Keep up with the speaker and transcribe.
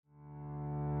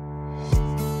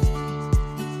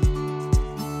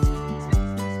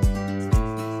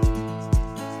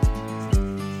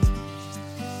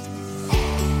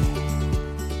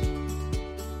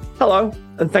Hello,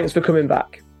 and thanks for coming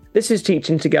back. This is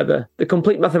Teaching Together, the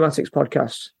Complete Mathematics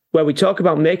podcast, where we talk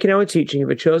about making our teaching of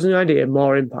a chosen idea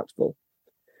more impactful.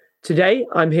 Today,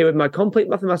 I'm here with my Complete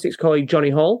Mathematics colleague,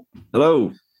 Johnny Hall.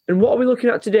 Hello. And what are we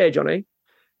looking at today, Johnny?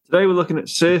 Today we're looking at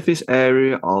surface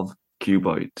area of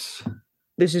cuboids.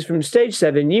 This is from Stage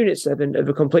 7, Unit 7 of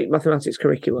the Complete Mathematics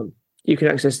curriculum. You can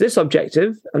access this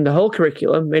objective and the whole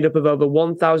curriculum, made up of over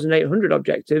 1,800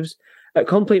 objectives, at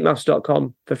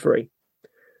completemaths.com for free.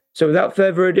 So without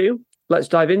further ado, let's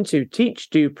dive into Teach,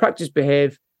 Do, Practice,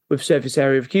 Behave with surface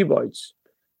area of cuboids.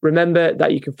 Remember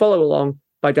that you can follow along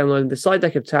by downloading the slide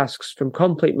deck of tasks from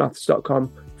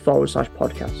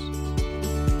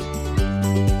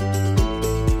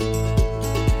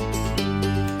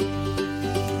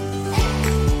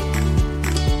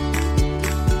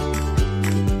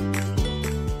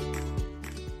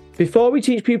Before we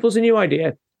teach pupils a new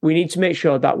idea, we need to make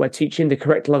sure that we're teaching the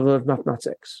correct level of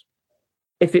mathematics.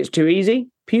 If it's too easy,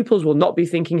 pupils will not be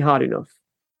thinking hard enough.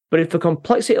 But if the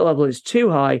complexity level is too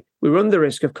high, we run the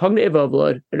risk of cognitive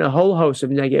overload and a whole host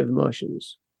of negative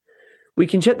emotions. We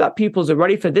can check that pupils are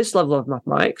ready for this level of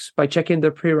mathematics by checking their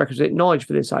prerequisite knowledge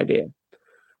for this idea.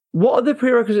 What are the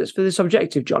prerequisites for this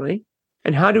objective, Johnny?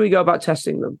 And how do we go about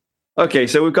testing them? Okay,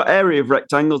 so we've got area of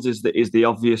rectangles is the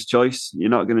obvious choice. You're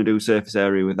not going to do surface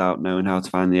area without knowing how to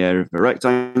find the area of a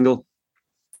rectangle.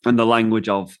 And the language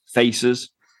of faces.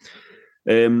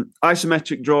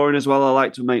 Isometric drawing as well. I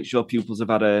like to make sure pupils have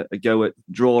had a go at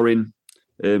drawing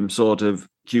sort of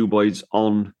cuboids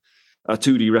on a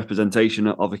 2D representation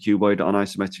of a cuboid on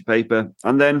isometric paper.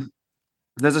 And then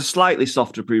there's a slightly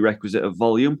softer prerequisite of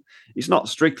volume. It's not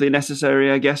strictly necessary,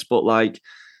 I guess, but like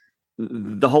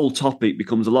the whole topic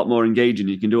becomes a lot more engaging.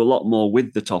 You can do a lot more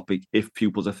with the topic if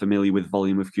pupils are familiar with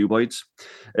volume of cuboids.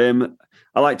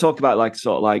 I like to talk about like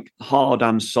hard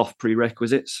and soft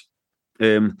prerequisites.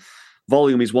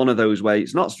 Volume is one of those where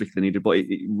it's not strictly needed, but it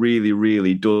really,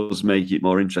 really does make it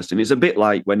more interesting. It's a bit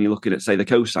like when you're looking at, say, the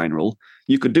cosine rule.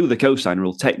 You could do the cosine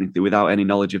rule technically without any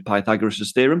knowledge of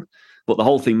Pythagoras' theorem, but the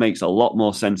whole thing makes a lot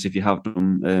more sense if you have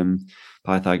done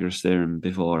Pythagoras' theorem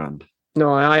beforehand.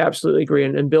 No, I absolutely agree.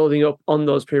 And building up on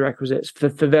those prerequisites for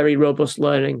very robust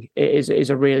learning is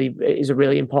a really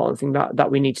important thing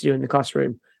that we need to do in the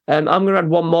classroom. I'm going to add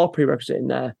one more prerequisite in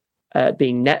there,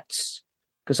 being nets.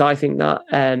 Because I think that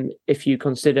if you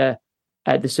consider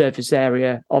the surface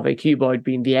area of a cuboid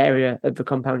being the area of the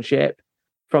compound shape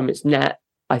from its net,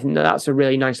 I think that's a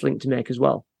really nice link to make as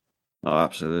well. Oh,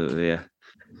 absolutely, yeah.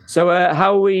 So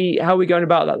how are we going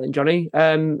about that then, Johnny?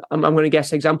 I'm going to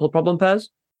guess example problem pairs?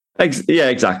 Yeah,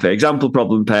 exactly. Example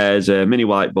problem pairs, mini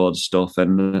whiteboard stuff,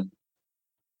 and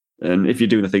if you're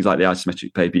doing the things like the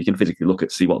isometric paper, you can physically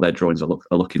see what their drawings are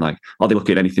looking like. Are they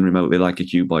looking at anything remotely like a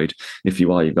cuboid? If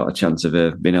you are, you've got a chance of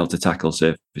being able to tackle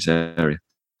surface area.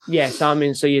 Yes, I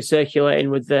mean, so you're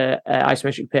circulating with the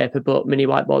isometric paper, but mini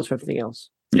whiteboards for everything else.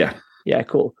 Yeah. Yeah,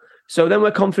 cool. So then we're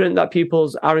confident that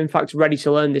pupils are in fact ready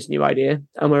to learn this new idea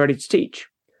and we're ready to teach.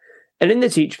 And in the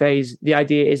teach phase, the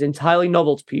idea is entirely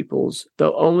novel to pupils,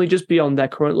 though only just beyond their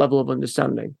current level of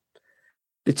understanding.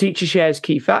 The teacher shares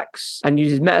key facts and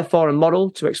uses metaphor and model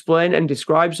to explain and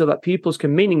describe so that pupils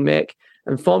can meaning make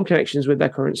and form connections with their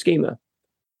current schema.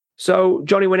 So,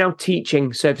 Johnny, we're now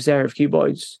teaching surface area of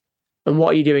cuboids. And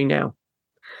what are you doing now?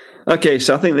 Okay,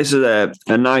 so I think this is a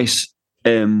nice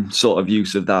sort of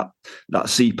use of that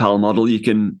CPAL model.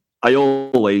 I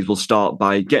always will start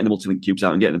by getting the multi-link cubes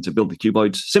out and getting them to build the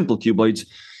cuboids, simple cuboids.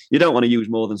 You don't want to use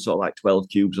more than sort of like 12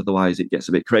 cubes, otherwise it gets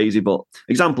a bit crazy. But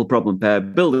example problem pair,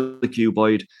 build the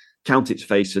cuboid, count its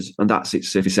faces, and that's its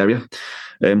surface area.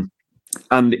 And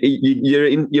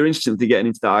you're instantly getting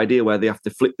into that idea where they have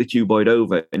to flip the cuboid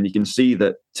over, and you can see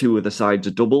that two of the sides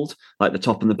are doubled, like the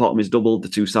top and the bottom is doubled, the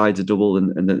two sides are doubled,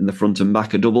 and the front and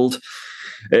back are doubled.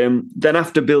 Then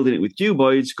after building it with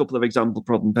cuboids, a couple of example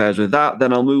problem pairs with that,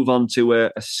 then I'll move on to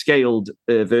a scaled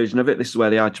version of it. This is where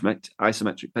the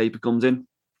isometric paper comes in.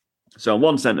 So on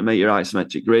 1 centimetre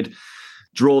isometric grid,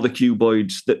 draw the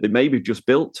cuboids that they maybe just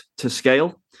built to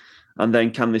scale, and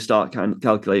then can they start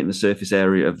calculating the surface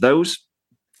area of those?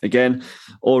 Again,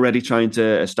 already trying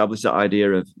to establish that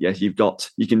idea of, yes, you've got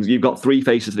 3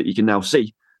 faces that you can now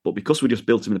see, but because we just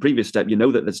built them in the previous step, you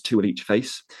know that there's 2 at each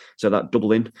face. So that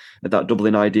doubling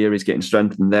idea is getting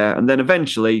strengthened there. And then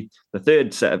eventually, the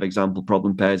third set of example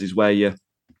problem pairs is where you're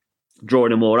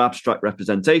drawing a more abstract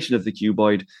representation of the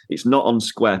cuboid. It's not on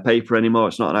square paper anymore.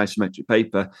 It's not an isometric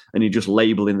paper. And you're just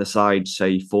labeling the sides,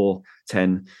 say 4,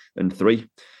 10, and 3.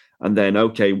 And then,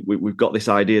 okay, we've got this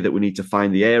idea that we need to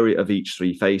find the area of each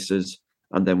 3 faces,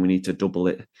 and then we need to double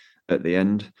it at the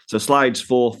end. So slides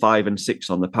 4, 5, and 6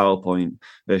 on the PowerPoint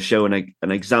show an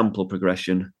example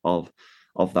progression of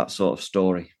that sort of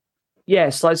story. Yeah,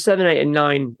 slides 7, 8, and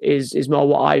 9 is more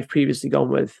what I've previously gone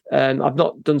with. I've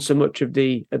not done so much of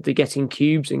the getting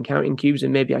cubes and counting cubes,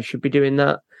 and maybe I should be doing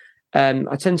that.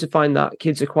 I tend to find that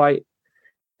kids are quite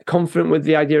confident with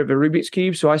the idea of a Rubik's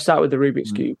Cube, so I start with the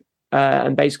Rubik's Cube,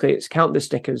 and basically it's count the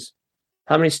stickers.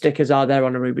 How many stickers are there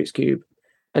on a Rubik's Cube?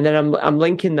 And then I'm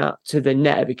linking that to the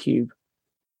net of a cube.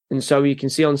 And so you can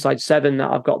see on slide 7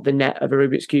 that I've got the net of a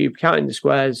Rubik's Cube, counting the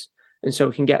squares, and so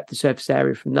we can get the surface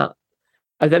area from that.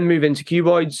 I then move into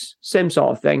cuboids, same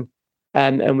sort of thing,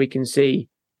 and we can see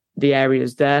the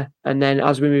areas there. And then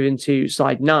as we move into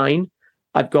slide 9,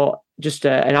 I've got just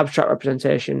an abstract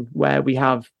representation where we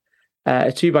have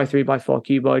a 2x3x4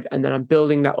 cuboid, and then I'm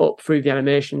building that up through the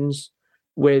animations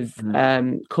with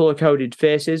color-coded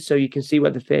faces, so you can see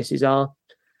where the faces are.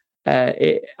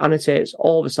 It annotates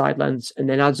all the side lengths and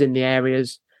then adds in the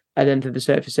areas, and then for the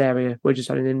surface area, we're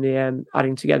just adding in the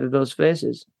adding together those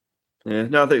faces. Yeah,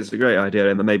 no, I think it's a great idea,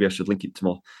 and maybe I should link it to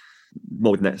more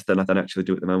with nets than I actually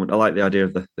do at the moment. I like the idea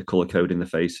of the color coding the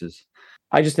faces.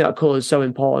 I just think that color is so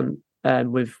important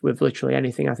with literally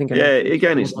anything. I think. Yeah,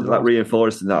 again, it's like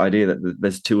reinforcing that idea that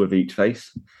there's two of each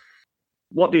face.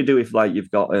 What do you do if like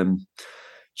you've got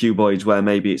cuboids where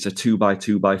maybe it's a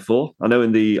 2x2x4? I know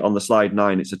on the slide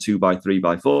 9 it's a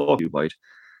 2x3x4 cuboid.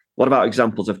 What about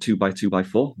examples of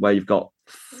 2x2x4 where you've got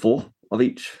 4 of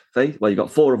each face, where you've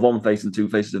got 4 of one face and 2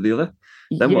 faces of the other?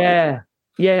 Then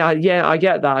I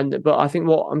get that, but I think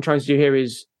what I'm trying to do here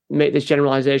is make this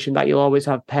generalization that you'll always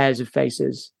have pairs of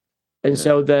faces, and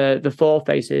so the 4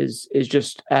 faces is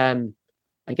just I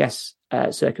guess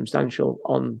circumstantial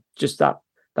on just that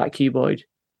cuboid.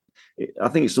 I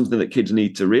think it's something that kids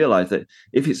need to realize, that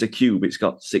if it's a cube, it's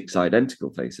got 6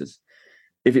 identical faces.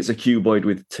 If it's a cuboid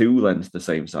with 2 lengths the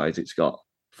same size, it's got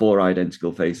 4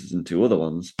 identical faces and 2 other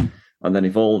ones. And then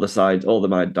if all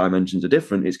the dimensions are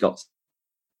different, it's got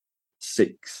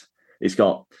 6. It's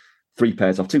got 3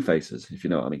 pairs of 2 faces, if you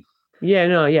know what I mean.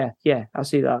 Yeah, I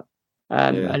see that.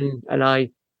 And I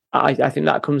think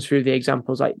that comes through the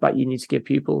examples that you need to give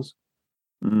pupils.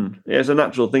 Yeah, it's a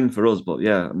natural thing for us, but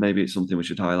yeah, maybe it's something we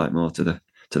should highlight more to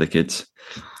the kids.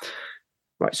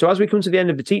 Right. So as we come to the end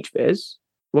of the teach phase,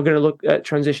 we're going to look at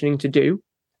transitioning to do,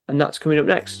 and that's coming up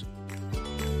next.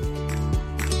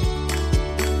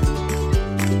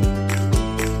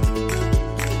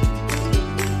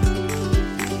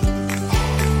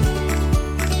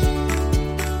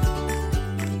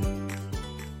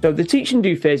 So the teach and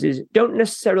do phases don't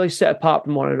necessarily set apart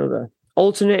from one another,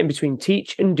 alternating between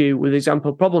teach and do with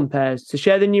example problem pairs to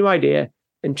share the new idea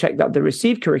and check that the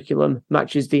received curriculum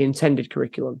matches the intended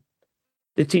curriculum.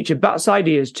 The teacher bats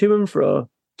ideas to and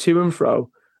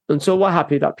fro, until we're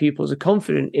happy that pupils are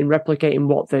confident in replicating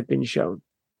what they've been shown.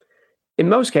 In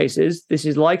most cases, this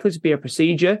is likely to be a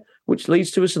procedure which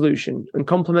leads to a solution and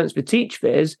complements the teach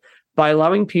phase by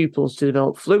allowing pupils to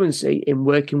develop fluency in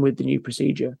working with the new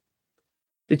procedure.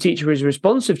 The teacher is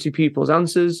responsive to pupils'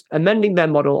 answers, amending their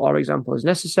model or example as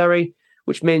necessary,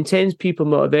 which maintains pupil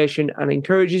motivation and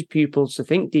encourages pupils to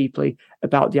think deeply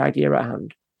about the idea at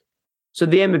hand. So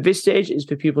the aim of this stage is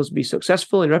for pupils to be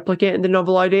successful in replicating the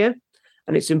novel idea,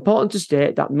 and it's important to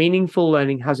state that meaningful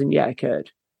learning hasn't yet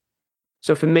occurred.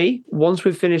 So for me, once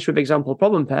we've finished with example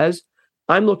problem pairs,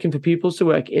 I'm looking for pupils to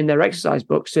work in their exercise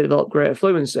books to develop greater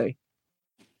fluency.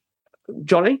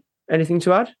 Johnny, anything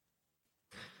to add?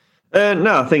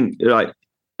 No, I think right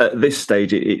at this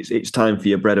stage it's time for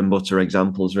your bread and butter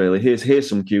examples. Really, here's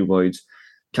some cuboids.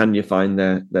 Can you find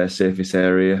their surface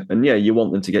area? And yeah, you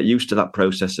want them to get used to that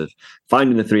process of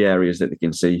finding the 3 areas that they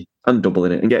can see and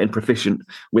doubling it and getting proficient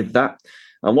with that.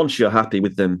 And once you're happy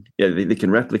with them, they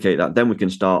can replicate that. Then we can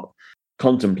start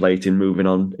contemplating moving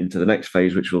on into the next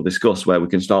phase, which we'll discuss, where we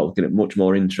can start looking at much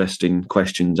more interesting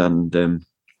questions and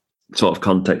sort of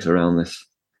context around this.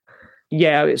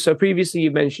 Yeah, so previously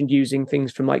you mentioned using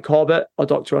things from like Corbett or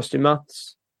Dr. Austin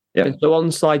Maths. Yeah. And so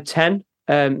on slide 10,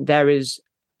 there is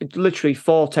literally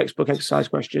 4 textbook exercise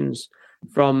questions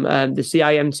from the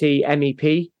CIMT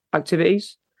MEP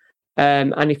activities.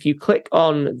 And if you click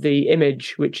on the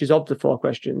image, which is of the 4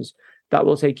 questions, that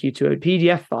will take you to a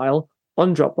PDF file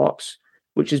on Dropbox,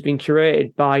 which has been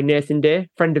curated by Nathan Day,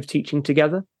 friend of Teaching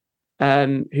Together,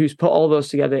 who's put all those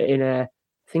together in I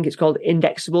think it's called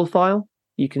indexable file.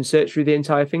 You can search through the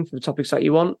entire thing for the topics that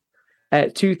you want.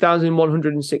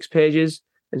 2,106 pages,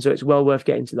 and so it's well worth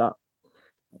getting to that.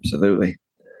 Absolutely.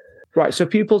 Right, so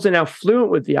pupils are now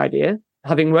fluent with the idea,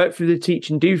 having worked through the teach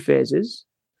and do phases,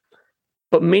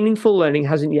 but meaningful learning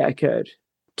hasn't yet occurred.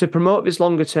 To promote this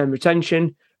longer-term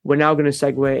retention, we're now going to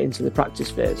segue into the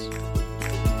practice phase.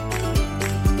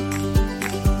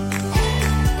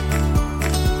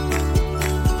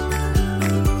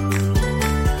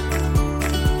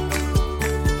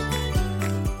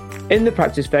 In the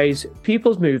practice phase,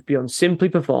 pupils move beyond simply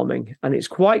performing, and it's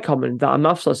quite common that a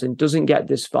maths lesson doesn't get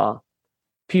this far.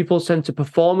 Pupils tend to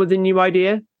perform with a new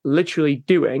idea, literally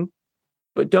doing,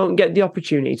 but don't get the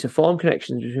opportunity to form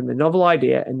connections between the novel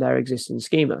idea and their existing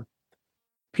schema.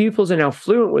 Pupils are now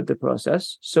fluent with the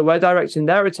process, so we're directing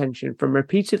their attention from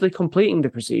repeatedly completing the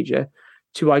procedure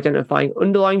to identifying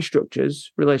underlying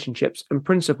structures, relationships, and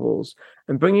principles,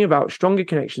 and bringing about stronger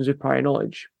connections with prior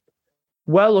knowledge.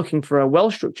 We're looking for a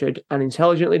well-structured and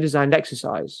intelligently designed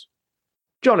exercise.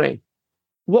 Johnny,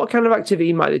 what kind of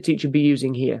activity might the teacher be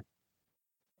using here?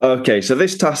 Okay, so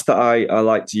this task that I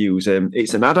like to use,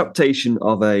 it's an adaptation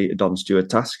of a Don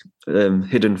Stewart task,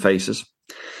 Hidden Faces.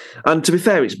 And to be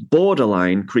fair, it's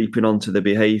borderline creeping onto the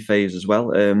behave phase as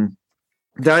well.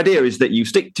 The idea is that you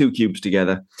stick two cubes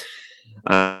together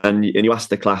and you ask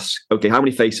the class, okay, how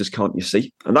many faces can't you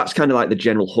see? And that's kind of like the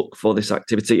general hook for this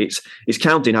activity. It's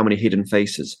counting how many hidden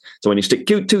faces. So when you stick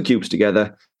two cubes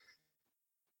together,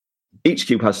 each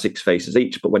cube has 6 faces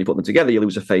each, but when you put them together, you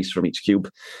lose a face from each cube.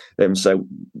 So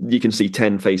you can see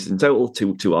 10 faces in total,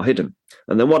 two are hidden.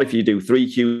 And then what if you do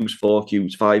 3 cubes, 4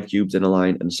 cubes, 5 cubes in a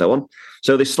line, and so on?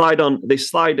 So this slide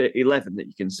 11 that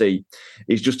you can see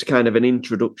is just a kind of an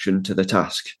introduction to the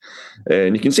task.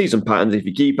 And you can see some patterns. If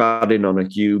you keep adding on a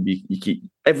cube,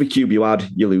 every cube you add,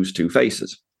 you lose 2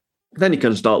 faces. Then you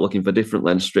can start looking for different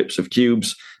length strips of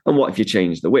cubes, and what if you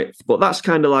change the width? But that's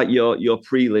kind of like your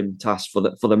prelim task for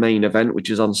the main event, which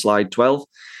is on slide 12.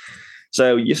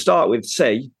 So you start with,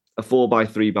 say, a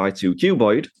 4x3x2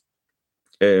 cuboid,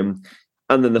 and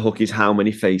then the hook is how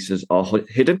many faces are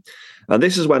hidden. And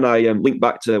this is when I link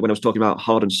back to when I was talking about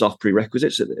hard and soft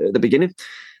prerequisites at the beginning.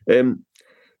 The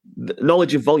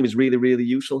knowledge of volume is really, really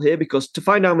useful here, because to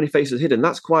find how many faces are hidden,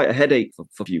 that's quite a headache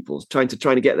for pupils, trying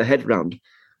to get their head round.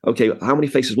 Okay, how many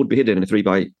faces would be hidden in a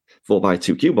 3x4x2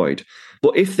 cuboid?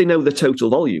 But if they know the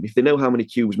total volume, if they know how many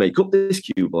cubes make up this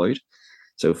cuboid,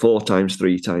 so 4 times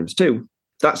 3 times 2,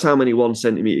 that's how many 1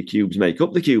 centimetre cubes make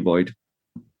up the cuboid.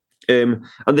 And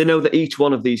they know that each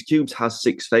one of these cubes has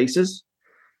 6 faces.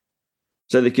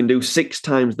 So they can do 6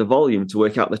 times the volume to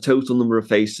work out the total number of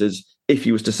faces if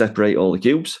you was to separate all the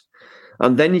cubes.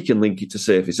 And then you can link it to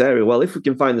surface area. Well, if we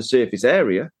can find the surface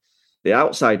area, the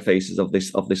outside faces of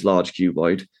this large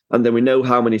cuboid, and then we know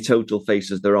how many total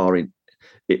faces there are in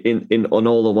on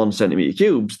all the 1 centimetre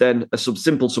cubes, then a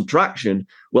simple subtraction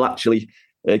will actually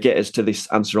get us to this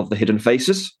answer of the hidden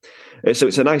faces. So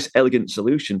it's a nice, elegant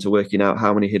solution to working out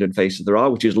how many hidden faces there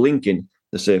are, which is linking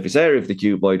the surface area of the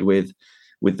cuboid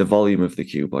with the volume of the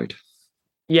cuboid.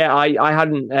 Yeah, I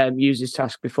hadn't used this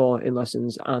task before in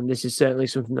lessons, and this is certainly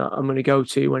something that I'm going to go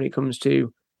to when it comes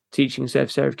to teaching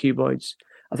surface area of cuboids.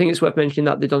 I think it's worth mentioning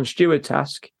that the Don Stewart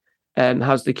task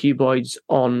has the cuboids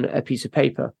on a piece of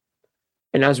paper.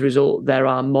 And as a result, there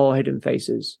are more hidden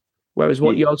faces. Whereas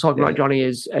what you're talking about, Johnny,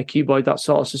 is a cuboid that's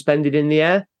sort of suspended in the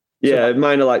air. Yeah,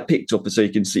 mine are like picked up so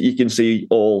you can see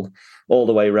all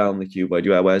the way around the cuboid.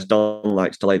 Whereas Don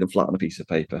likes to lay them flat on a piece of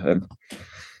paper.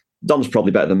 Don's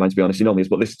probably better than mine, to be honest. He normally is,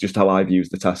 but this is just how I've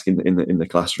used the task in the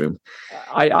classroom.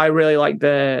 I really like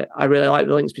the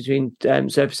links between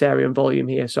surface area and volume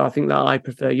here, so I think that I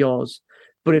prefer yours.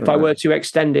 But if I were to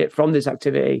extend it from this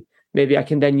activity, maybe I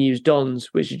can then use Don's,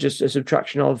 which is just a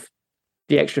subtraction of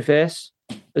the extra face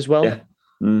as well. Yeah,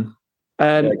 yeah,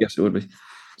 I guess it would be.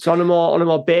 So on a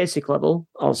more basic level,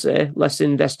 I'll say less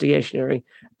investigationary.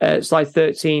 Slide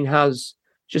 13 has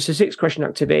just a 6-question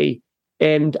activity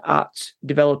aimed at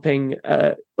developing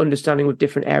understanding with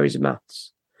different areas of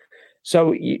maths.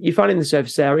 So you find in the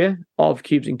surface area of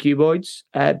cubes and cuboids,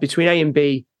 between A and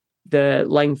B, the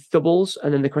length doubles.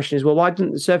 And then the question is, well, why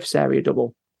didn't the surface area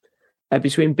double?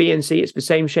 Between B and C, it's the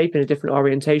same shape in a different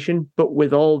orientation, but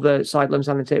with all the side limbs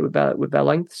annotated with their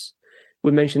lengths.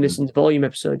 We mentioned this in the volume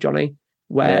episode, Johnny,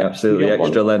 where absolutely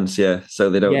extra lengths, so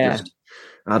they don't just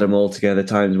add them all together,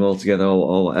 times them all together,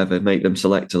 or whatever, make them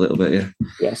select a little bit,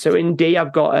 Yeah, so in D,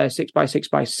 I've got a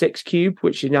 6x6x6 cube,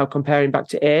 which is now comparing back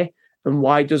to A. And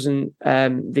why doesn't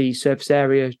the surface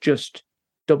area just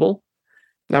double?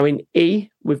 Now in E,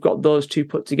 we've got those two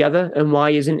put together. And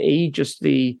why isn't E just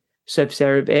the surface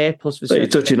area of A plus the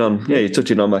surface you're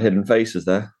touching on my hidden faces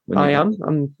there.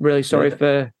 I'm really sorry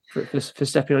for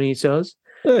stepping on your toes.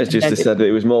 No, it's just said that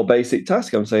it was more basic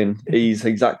task. I'm saying E's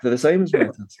exactly the same as my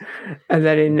task. And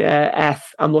then in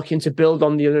F, I'm looking to build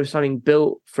on the understanding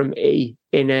built from E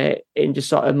in just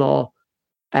sort of more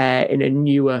in a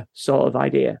newer sort of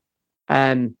idea.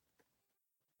 Now,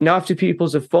 after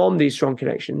pupils have formed these strong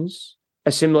connections,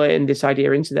 assimilating this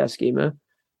idea into their schema,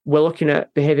 we're looking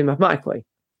at behaving mathematically,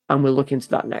 and we'll look into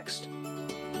that next.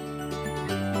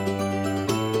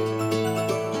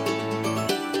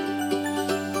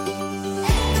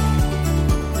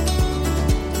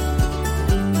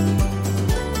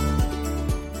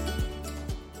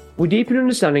 We deepen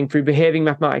understanding through behaving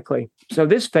mathematically, so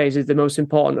this phase is the most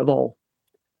important of all.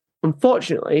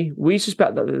 Unfortunately, we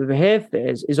suspect that the behave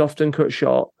phase is often cut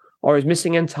short or is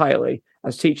missing entirely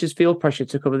as teachers feel pressure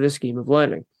to cover the scheme of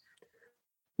learning.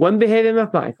 When behaving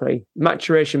mathematically,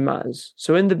 maturation matters,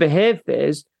 so in the behave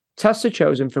phase, tasks are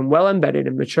chosen from well-embedded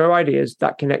and mature ideas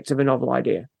that connect to the novel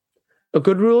idea. A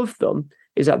good rule of thumb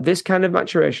is that this kind of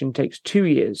maturation takes 2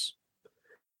 years.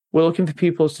 We're looking for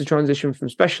pupils to transition from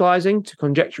specializing to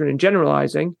conjecturing and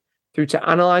generalizing through to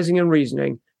analyzing and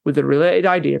reasoning with a related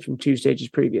idea from 2 stages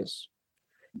previous.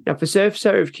 Now, for surface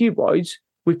area of cuboids,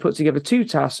 we've put together 2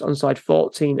 tasks on slide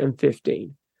 14 and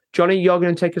 15. Johnny, you're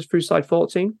going to take us through slide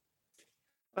 14?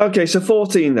 Okay, so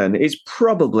 14 then is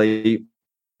probably...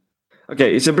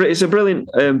 Okay, it's a brilliant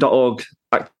 .org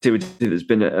activity that's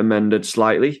been amended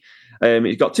slightly.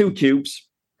 It's got 2 cubes.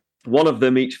 One of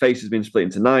them, each face has been split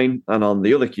into 9, and on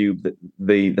the other cube,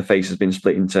 the face has been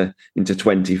split into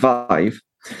 25.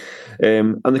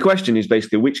 And the question is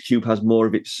basically which cube has more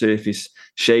of its surface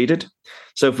shaded.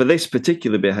 So for this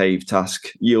particular behave task,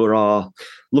 you are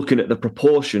looking at the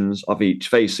proportions of each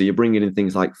face. So you're bringing in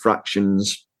things like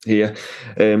fractions here.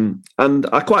 And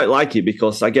I quite like it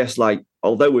because I guess, like,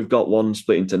 although we've got one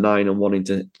split into 9 and one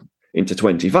into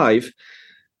 25,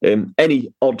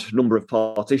 any odd number of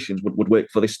partitions would work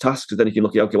for this task. Because then you can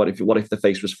look at, okay, what if the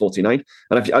face was 49?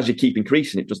 And as you keep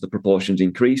increasing it, does the proportions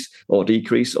increase or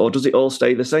decrease, or does it all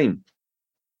stay the same?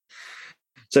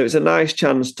 So it's a nice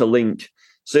chance to link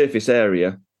surface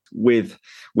area with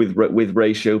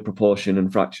ratio, proportion,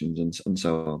 and fractions, and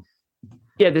so on.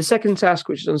 Yeah, the second task,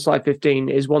 which is on slide 15,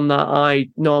 is one that I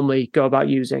normally go about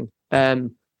using.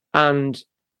 And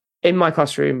in my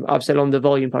classroom, I've said on the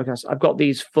volume podcast, I've got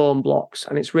these foam blocks,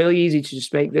 and it's really easy to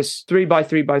just make this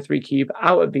 3x3x3 cube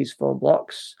out of these foam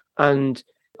blocks. And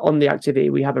on the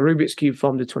activity, we have a Rubik's Cube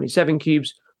formed of 27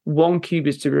 cubes. 1 cube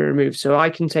is to be removed. So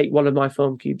I can take one of my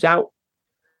foam cubes out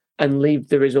and leave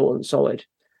the resultant solid.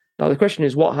 Now, the question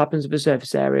is, what happens to the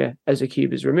surface area as a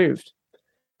cube is removed?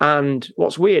 And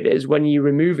what's weird is when you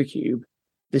remove a cube,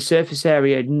 the surface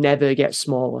area never gets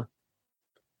smaller.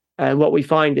 And what we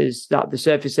find is that the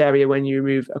surface area when you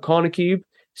remove a corner cube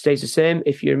stays the same.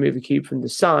 If you remove a cube from the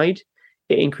side,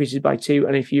 it increases by 2.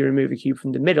 And if you remove a cube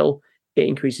from the middle, it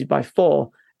increases by 4.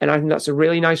 And I think that's a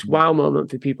really nice wow moment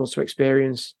for people to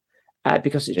experience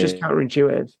because it's just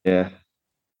counterintuitive. Yeah,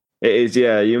 it is.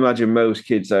 Yeah, you imagine most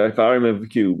kids say, if I remove a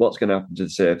cube, what's going to happen to the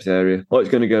surface area? Oh, it's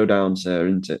going to go down, sir,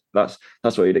 isn't it? That's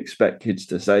what you'd expect kids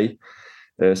to say.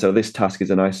 So this task is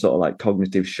a nice sort of like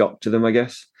cognitive shock to them, I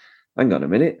guess. Hang on a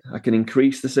minute, I can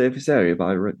increase the surface area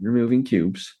by removing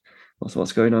cubes.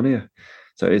 What's going on here?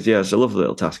 So it's a lovely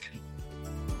little task.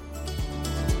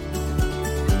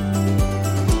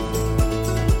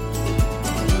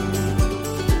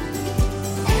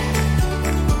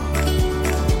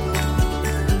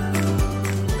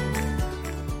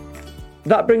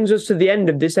 That brings us to the end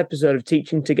of this episode of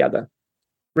Teaching Together.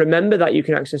 Remember that you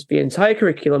can access the entire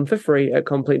curriculum for free at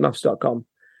completemaths.com.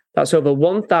 That's over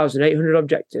 1,800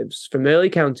 objectives from early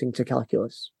counting to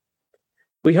calculus.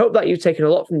 We hope that you've taken a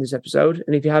lot from this episode,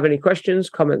 and if you have any questions,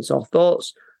 comments, or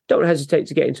thoughts, don't hesitate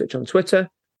to get in touch on Twitter.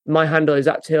 My handle is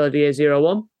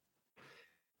 @TaylorDA01.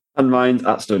 And mine's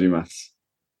 @StudyMaths.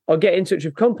 Or get in touch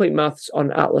with Complete Maths on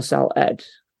 @LaSalleEd.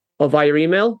 Or via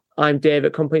email, I'm Dave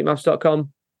at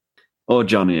completemaths.com. Or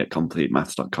Johnny at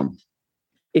completemaths.com.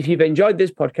 If you've enjoyed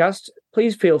this podcast,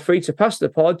 please feel free to pass the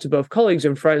pod to both colleagues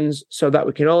and friends so that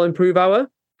we can all improve our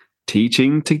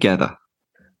teaching together.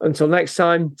 Until next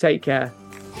time, take care.